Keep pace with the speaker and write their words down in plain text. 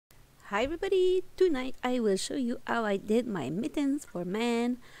Hi everybody, tonight I will show you how I did my mittens for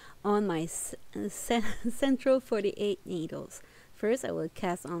man on my SENTRO 48 needles. First I will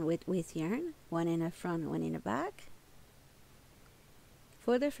cast on with waste yarn, one in the front, one in the back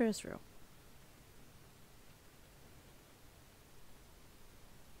for the first row.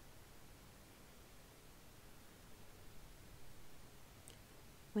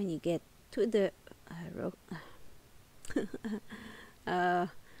 When you get to the row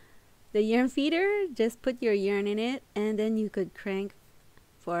the yarn feeder, just put your yarn in it and then you could crank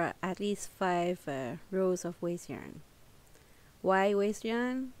for at least 5 rows of waste yarn. Why waste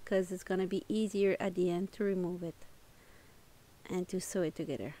yarn? Because it's going to be easier at the end to remove it and to sew it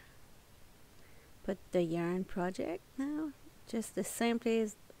together. Put the yarn project now, just the same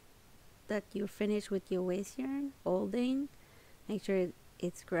place that you finish with your waste yarn, holding, make sure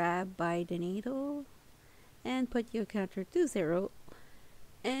it's grabbed by the needle and put your counter to 0.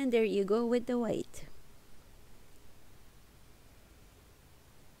 And there you go with the white.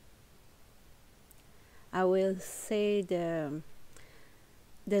 I will say the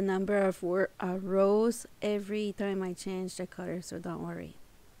number of rows every time I change the color, so don't worry.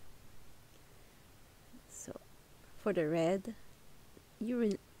 So for the red, you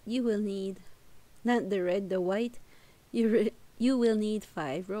will need, not the red, the white, you will need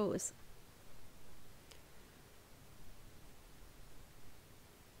 5 rows.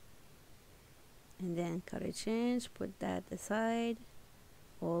 And then color change, put that aside,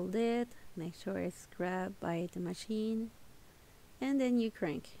 hold it, make sure it's grabbed by the machine, and then you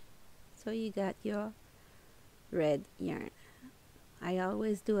crank. So you got your red yarn. I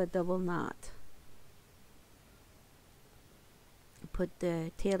always do a double knot. Put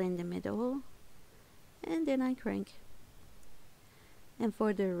the tail in the middle, and then I crank. And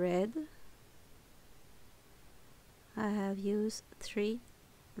for the red, I have used 3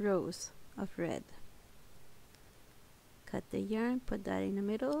 rows of red. Cut the yarn, put that in the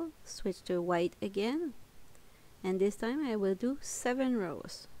middle, switch to white again, and this time I will do 7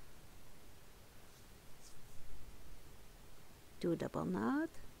 rows. Do double knot.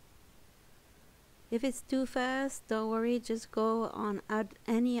 If it's too fast, don't worry, just go on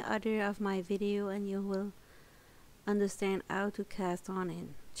any other of my video and you will understand how to cast on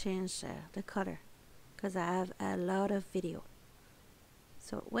and change the color, because I have a lot of video.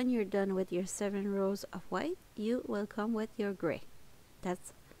 So when you're done with your 7 rows of white, you will come with your gray.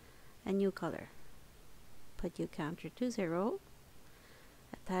 That's a new color. Put your counter to 0.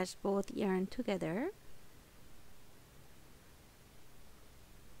 Attach both yarn together.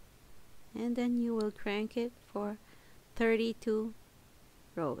 And then you will crank it for 32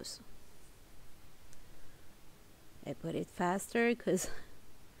 rows. I put it faster because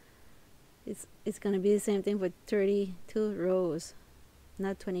it's going to be the same thing for 32 rows.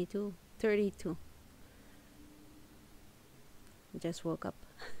 Not 22, 32. Just woke up.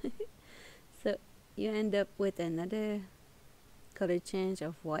 So you end up with another color change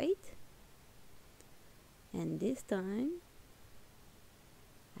of white, and this time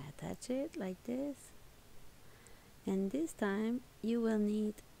attach it like this, and this time you will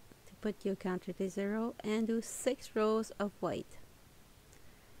need to put your counter to 0 and do 6 rows of white.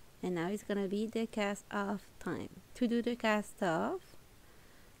 And now it's gonna be the cast off time. To do the cast off,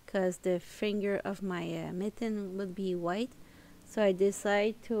 because the finger of my mitten would be white, so I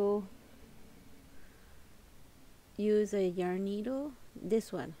decide to use a yarn needle,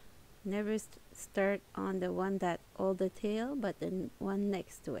 this one. Never start on the one that holds the tail, but the one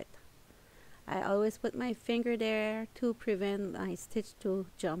next to it. I always put my finger there to prevent my stitch to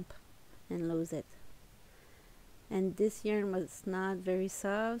jump and lose it. And this yarn was not very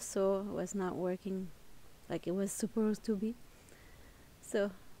soft, so it was not working like it was supposed to be.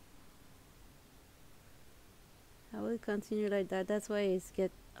 So I will continue like that. That's why it's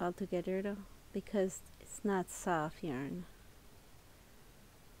get all together though, because it's not soft yarn.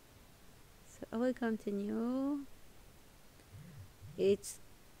 So I will continue each,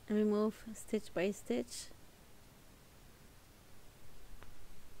 remove stitch by stitch.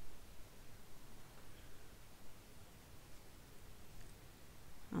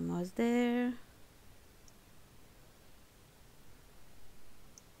 Almost there.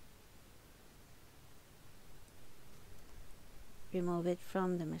 Remove it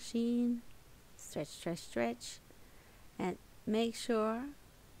from the machine, stretch, stretch, stretch, and make sure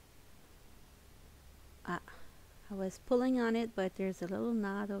I was pulling on it, but there's a little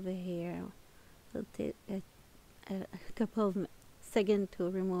knot over here. It'll take a couple of seconds to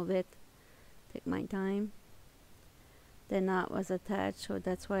remove it. Take my time. The knot was attached, so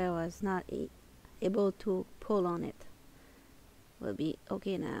that's why I was not able to pull on it. will be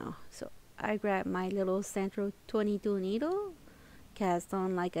okay now. So I grab my little SENTRO 22 needle, cast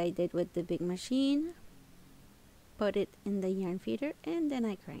on like I did with the big machine, put it in the yarn feeder, and then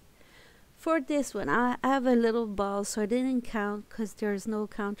I crank. For this one, I have a little ball, so I didn't count because there's no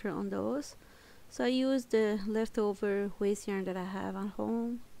counter on those. So I used the leftover waste yarn that I have at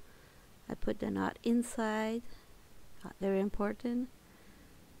home. I put the knot inside, not very important,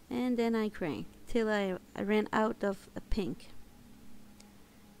 and then I crank till I ran out of a pink.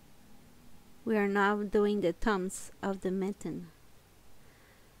 We are now doing the thumbs of the mitten.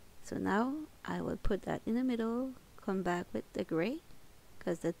 So now I will put that in the middle, come back with the gray,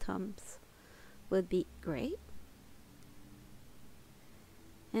 because the thumbs will be gray.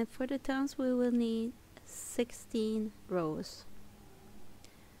 And for the thumbs we will need 16 rows.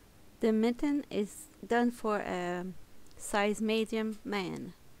 The mitten is done for a size medium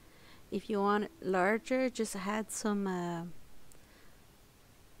man. If you want it larger, just add some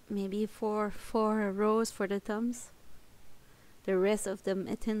maybe four rows for the thumbs. The rest of the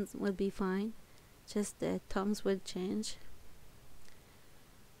mittens will be fine, just the thumbs will change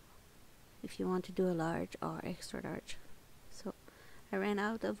if you want to do a large or extra large. So I ran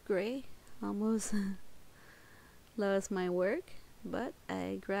out of gray, almost lost my work, but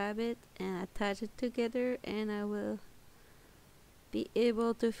I grab it and attach it together, and I will be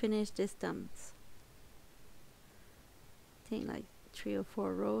able to finish this thumbs. I think like 3 or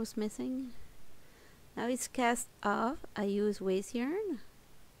 4 rows missing. Now it's cast off. I use waste yarn,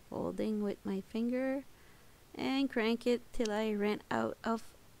 holding with my finger, and crank it till I ran out of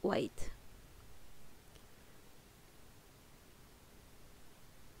white.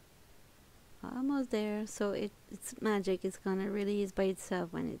 Almost there. So it's magic. It's gonna release by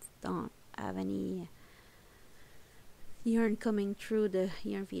itself when it's don't have any yarn coming through the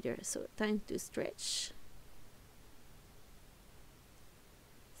yarn feeder. So time to stretch.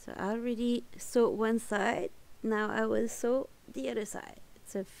 So I already sewed one side. Now I will sew the other side.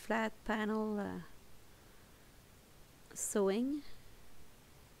 It's a flat panel sewing,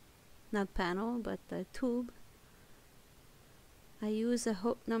 not panel but a tube. I use a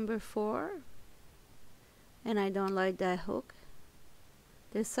hook number 4, and I don't like that hook.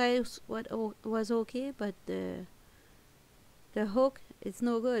 The size was okay, but the hook is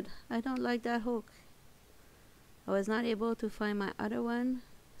no good. I don't like that hook. I was not able to find my other one,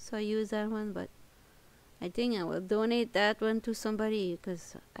 so I use that one, but I think I will donate that one to somebody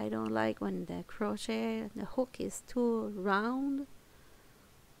because I don't like when the crochet, the hook is too round.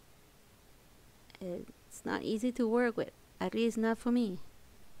 It's not easy to work with, at least not for me.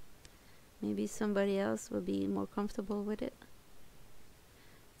 Maybe somebody else will be more comfortable with it.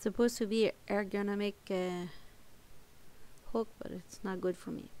 It's supposed to be ergonomic hook, but it's not good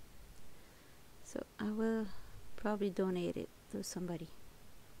for me. So I will probably donate it to somebody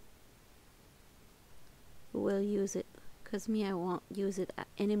who will use it, because me, I won't use it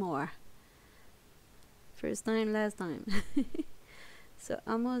anymore. First time, last time. So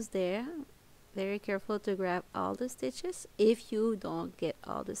almost there. Very careful to grab all the stitches. If you don't get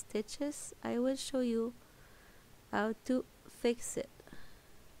all the stitches, I will show you how to fix it.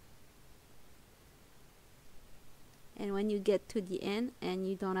 And when you get to the end and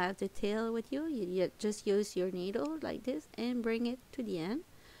you don't have the tail with you, you just use your needle like this and bring it to the end,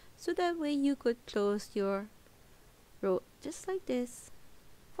 so that way you could close your row just like this.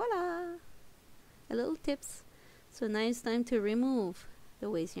 Voila! A little tips. So now it's time to remove the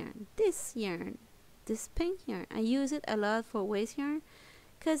waste yarn. This pink yarn, I use it a lot for waste yarn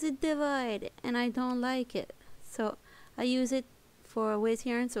because it divides and I don't like it. So I use it for waste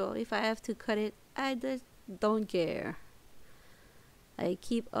yarn, so if I have to cut it, I just don't care. I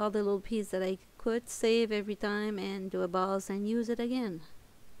keep all the little pieces that I could save every time and do a balls and use it again.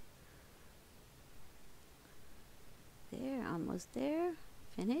 There, almost there.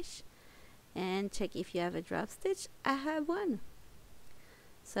 Finish. And check if you have a drop stitch. I have one.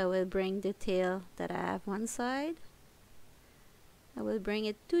 So I will bring the tail that I have one side. I will bring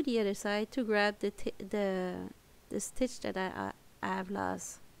it to the other side to grab the stitch that I have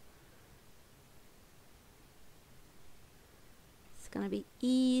lost. It's gonna be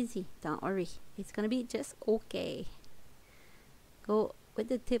easy. Don't worry. It's gonna be just okay. Go with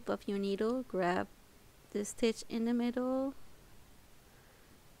the tip of your needle. Grab the stitch in the middle.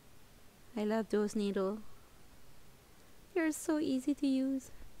 I love those needles. They're so easy to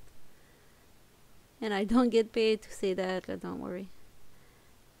use. And I don't get paid to say that, don't worry.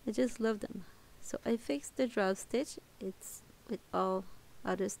 I just love them. So I fixed the drop stitch. It's with all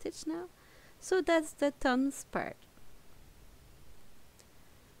other stitch now. So that's the thumbs part.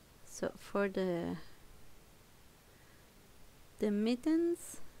 So for the the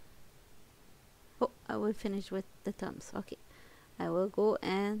mittens. Oh, I will finish with the thumbs. Okay, I will go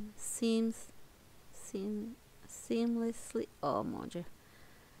and seamlessly, oh mon dieu,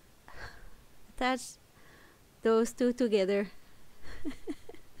 attach those two together.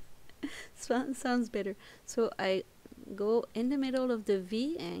 Sounds better. So I go in the middle of the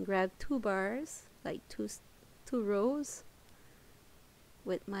V and grab 2 bars, like two rows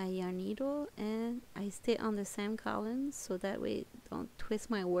with my yarn needle, and I stay on the same column so that way don't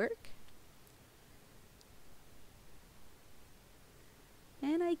twist my work.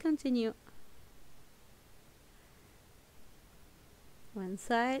 And I continue one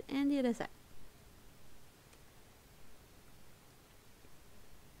side and the other side.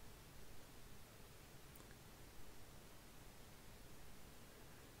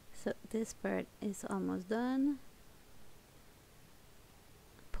 So this part is almost done.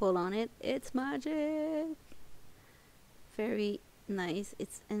 Pull on it, it's magic. Very nice,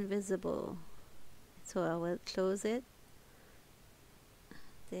 it's invisible. So I will close it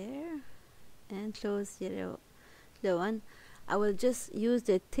there and close the one. I will just use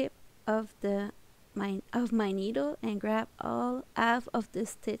the tip of my needle and grab all half of the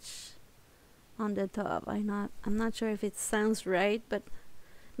stitch on the top. I'm not sure if it sounds right, but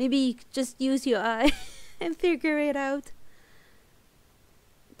maybe you just use your eye and figure it out.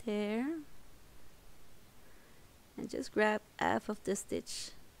 There, and just grab half of the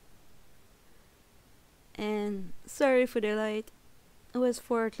stitch. And sorry for the light, it was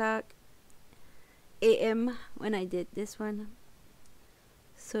 4 o'clock a.m. when I did this one,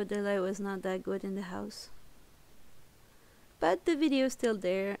 so the light was not that good in the house, but the video is still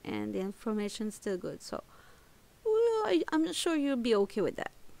there and the information is still good, so well, I'm sure you'll be okay with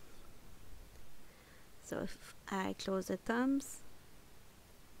that. So if I close the thumbs,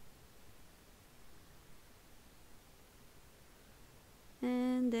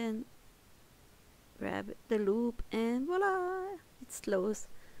 and then grab the loop, and voila, it's closed.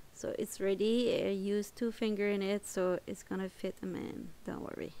 So it's ready. I used 2 fingers in it, so it's gonna fit a man, don't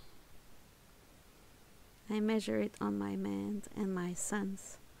worry. I measure it on my man's and my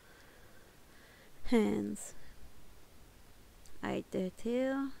son's hands. I the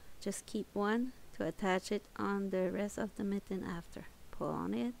tail, just keep one to attach it on the rest of the mitten after. Pull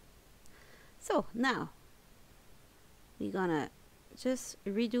on it. So now we're gonna just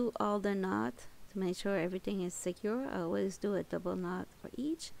redo all the knot to make sure everything is secure. I always do a double knot for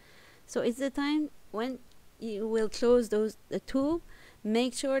each. So it's the time when you will close the tube.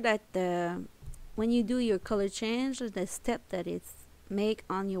 Make sure that when you do your color change, the step that it's make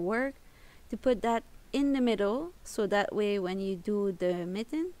on your work, to put that in the middle, so that way when you do the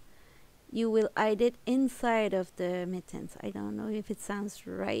mitten, you will hide it inside of the mittens. I don't know if it sounds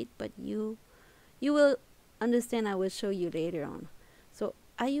right, but you will understand. I will show you later on. So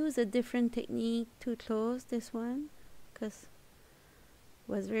I use a different technique to close this one because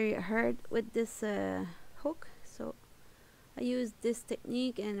it was very hard with this hook. So I used this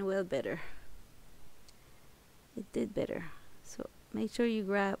technique and it will better. It did better. So make sure you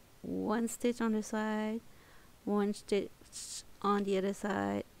grab 1 stitch on the side, 1 stitch on the other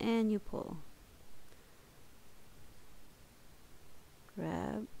side, and you pull.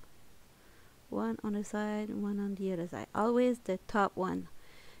 Grab 1 on the side and 1 on the other side. Always the top one.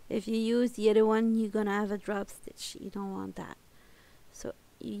 If you use the other one, you're gonna have a drop stitch. You don't want that. So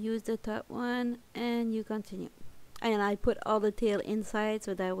you use the top one and you continue. And I put all the tail inside,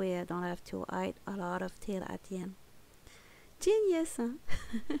 so that way I don't have to hide a lot of tail at the end. Genius, huh?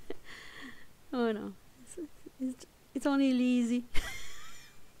 Oh no, it's only lazy.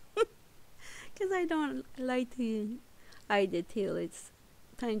 Because I don't like to hide the tail. It's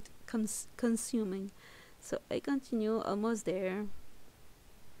time consuming. So I continue, almost there.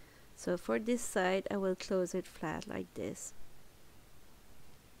 So for this side I will close it flat like this,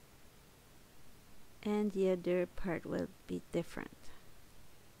 and the other part will be different.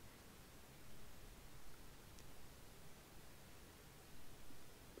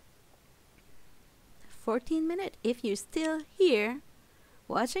 "14 minutes. If you're still here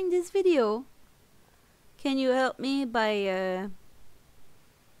watching this video, can you help me by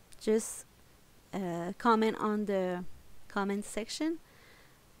just comment on the comment section?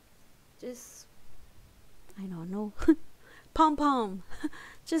 Just, I don't know, pom-pom.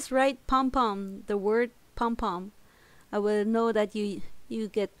 Just write pom-pom, the word pom-pom. I will know that you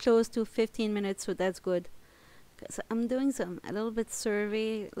get close to 15 minutes, so that's good. Because I'm doing a little bit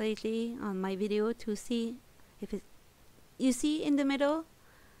survey lately on my video to see if it, you see in the middle,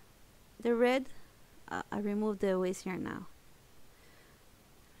 the red, I removed the waste yarn now.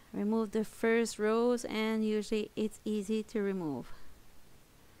 remove the first rows, and usually it's easy to remove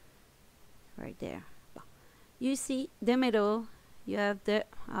right there. You see the middle, you have the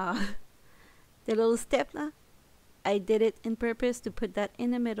the little step. I did it in purpose to put that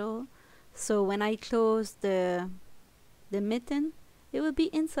in the middle, so when I close the mitten, it will be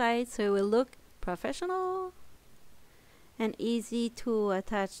inside, so it will look professional and easy to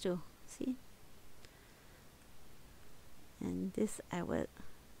attach to. See? And this I will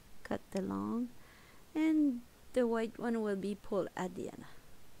cut the long, and the white one will be pulled at the end,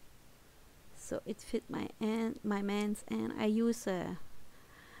 so it fit my man's. And I use a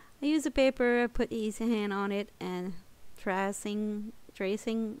paper, put his hand on it, and tracing,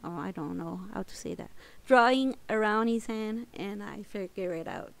 oh, I don't know how to say that, drawing around his hand, and I figure it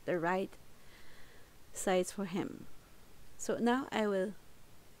out the right size for him. So now I will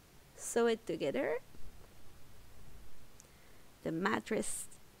sew it together. The mattress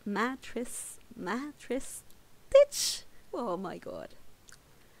stitch. Oh my god,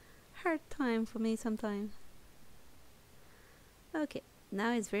 hard time for me sometimes. Okay,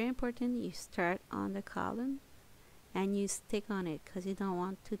 now it's very important you start on the column and you stick on it, because you don't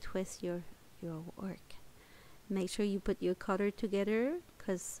want to twist your work. Make sure you put your color together,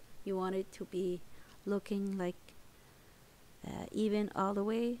 because you want it to be looking like even all the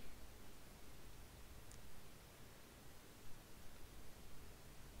way.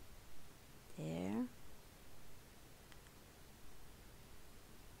 There.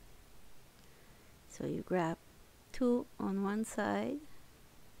 So you grab 2 on one side,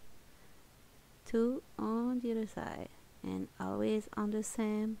 2 on the other side, and always on the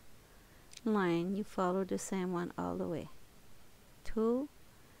same line. You follow the same one all the way. 2,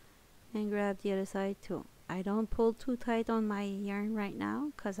 and grab the other side 2. I don't pull too tight on my yarn right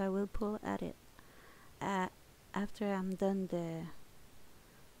now, because I will pull at it after I'm done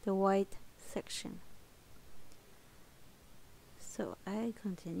the white section. So I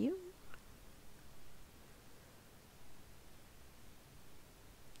continue.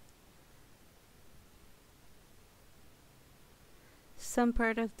 Some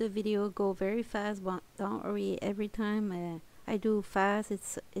part of the video go very fast, but don't worry, every time I do fast,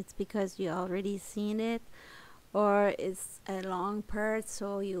 it's because you already seen it, or it's a long part,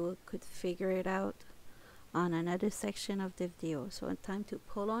 so you could figure it out on another section of the video. So it's time to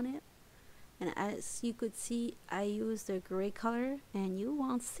pull on it, and as you could see, I use the gray color, and you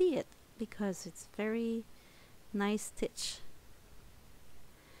won't see it because it's very nice stitch.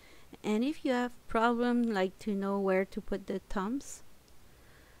 And if you have problem like to know where to put the thumbs,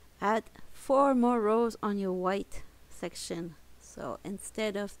 add 4 more rows on your white section. So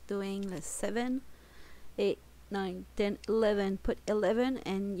instead of doing the 7, 8, 9, 10, 11, put 11,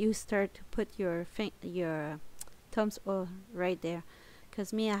 and you start to put your thumbs right there.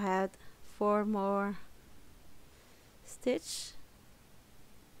 Because me, I had 4 more stitch.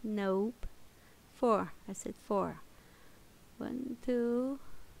 Nope, 4. I said 4. 1, 2,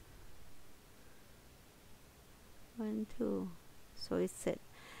 1, 2. So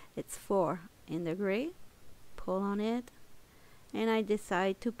it's 4 in the gray. Pull on it, and I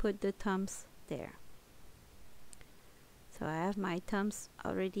decide to put the thumbs there. So I have my thumbs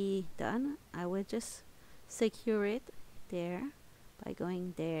already done. I will just secure it there by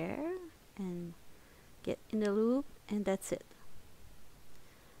going there and get in the loop, and that's it.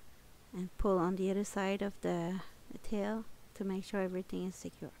 And pull on the other side of the tail to make sure everything is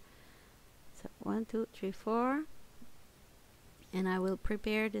secure. So 1, 2, 3, 4. And I will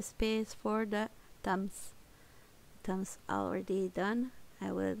prepare the space for the thumbs. Thumbs already done.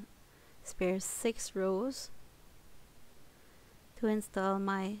 I will spare 6 rows to install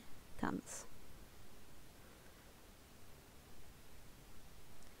my thumbs.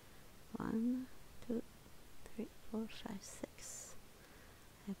 1, 2, 3, 4, 5, 6.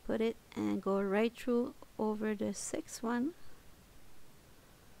 I put it and go right through over the 6th one.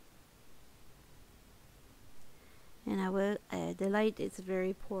 And I will, the light is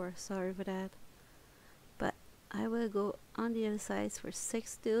very poor, sorry for that, but I will go on the other side for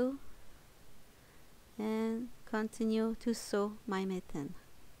 6 too, and continue to sew my mitten.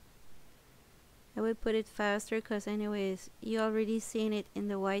 I will put it faster because anyways you already seen it in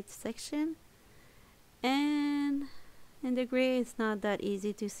the white section, and in the gray it's not that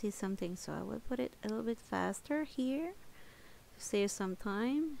easy to see something, so I will put it a little bit faster here to save some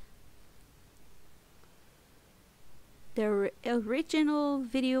time. The original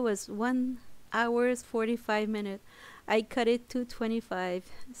video was 1 hour 45 minutes. I cut it to 25,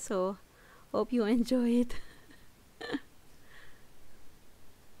 so hope you enjoy it.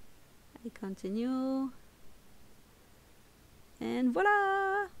 I continue, and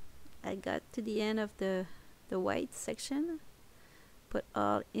voila! I got to the end of the white section, put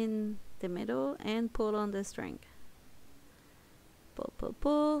all in the middle and pull on the string. Pull, pull,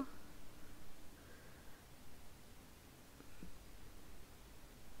 pull.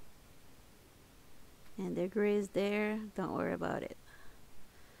 And the gray is there, don't worry about it.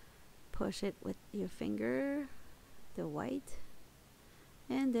 Push it with your finger, the white,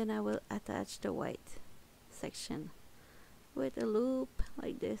 and then I will attach the white section with a loop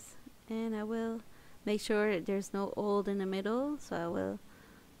like this, and I will make sure there's no old in the middle, so I will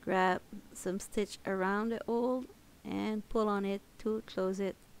grab some stitch around the old and pull on it to close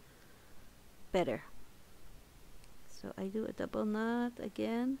it better. So I do a double knot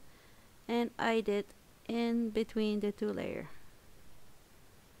again, and I did in between the two layers.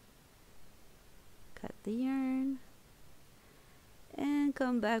 Cut the yarn and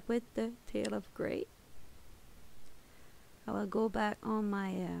come back with the tail of gray. I will go back on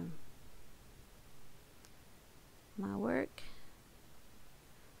my my work,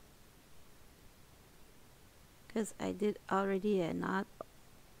 because I did already a knot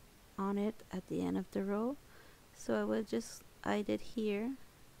on it at the end of the row, so I will just I did here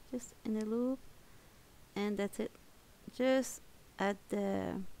just in a loop, and that's it, just at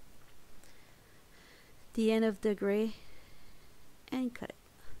the end of the gray, and cut it.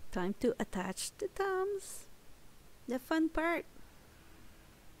 Time to attach the thumbs, the fun part.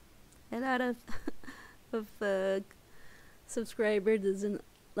 A lot of subscriber doesn't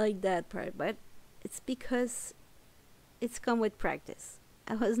like that part, but it's because it's come with practice.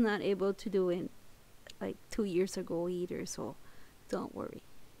 I was not able to do it like 2 years ago either, so don't worry,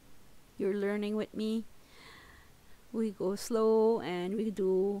 you're learning with me. We go slow and we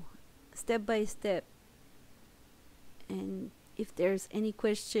do step by step, and if there's any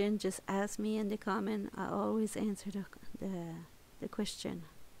question, just ask me in the comment. I always answer the question.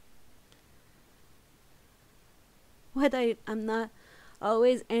 What I'm not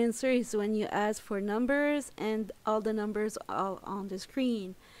always answer is when you ask for numbers and all the numbers are on the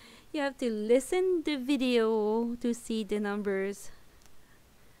screen. You have to listen the video to see the numbers.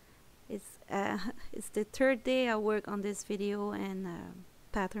 It's the third day I work on this video and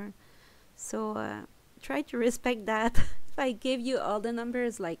pattern, so try to respect that. If I give you all the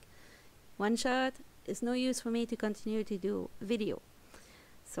numbers like one shot, it's no use for me to continue to do video.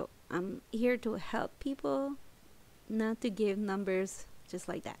 So I'm here to help people, not to give numbers just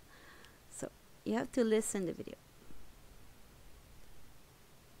like that. So you have to listen the video.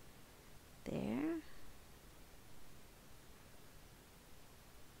 There.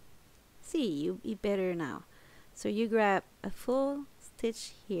 See, you be better now. So you grab a full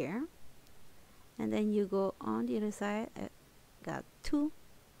stitch here, and then you go on the other side. Got 2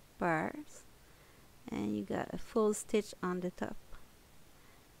 bars, and you got a full stitch on the top,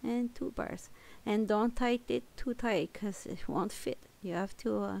 and 2 bars. And don't tight it too tight, because it won't fit. You have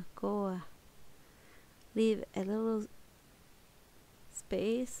to leave a little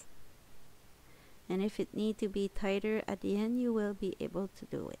space, and if it need to be tighter at the end, you will be able to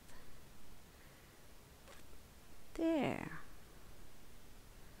do it. There.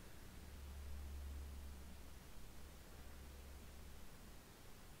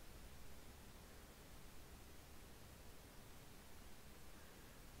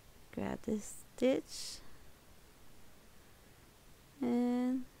 Grab this stitch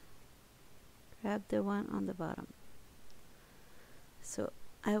and grab the one on the bottom. So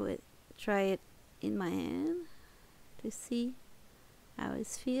I would try it in my hand to see how it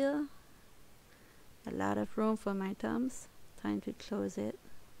feels. A lot of room for my thumbs. Time to close it.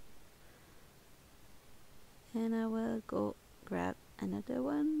 And I will go grab another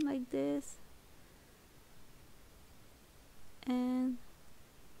one like this. And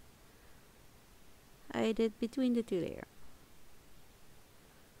I did between the 2 layers.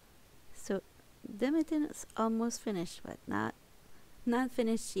 So the mitten is almost finished, but not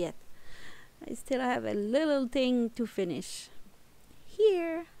finished yet. I still have a little thing to finish.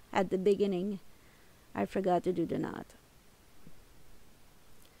 Here at the beginning, I forgot to do the knot.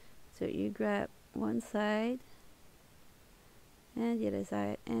 So you grab one side and the other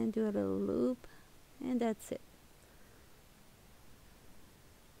side and do a little loop, and that's it.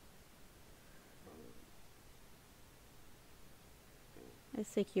 Let's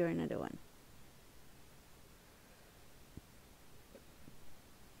secure another one.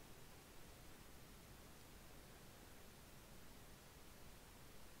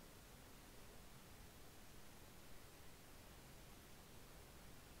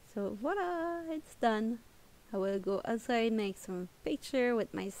 So voila, it's done. I will go outside, make some picture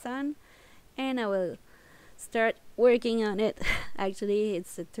with my son, and I will start working on it. Actually,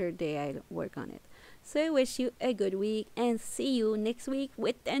 it's the third day I work on it. So I wish you a good week and see you next week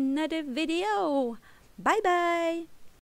with another video. Bye bye.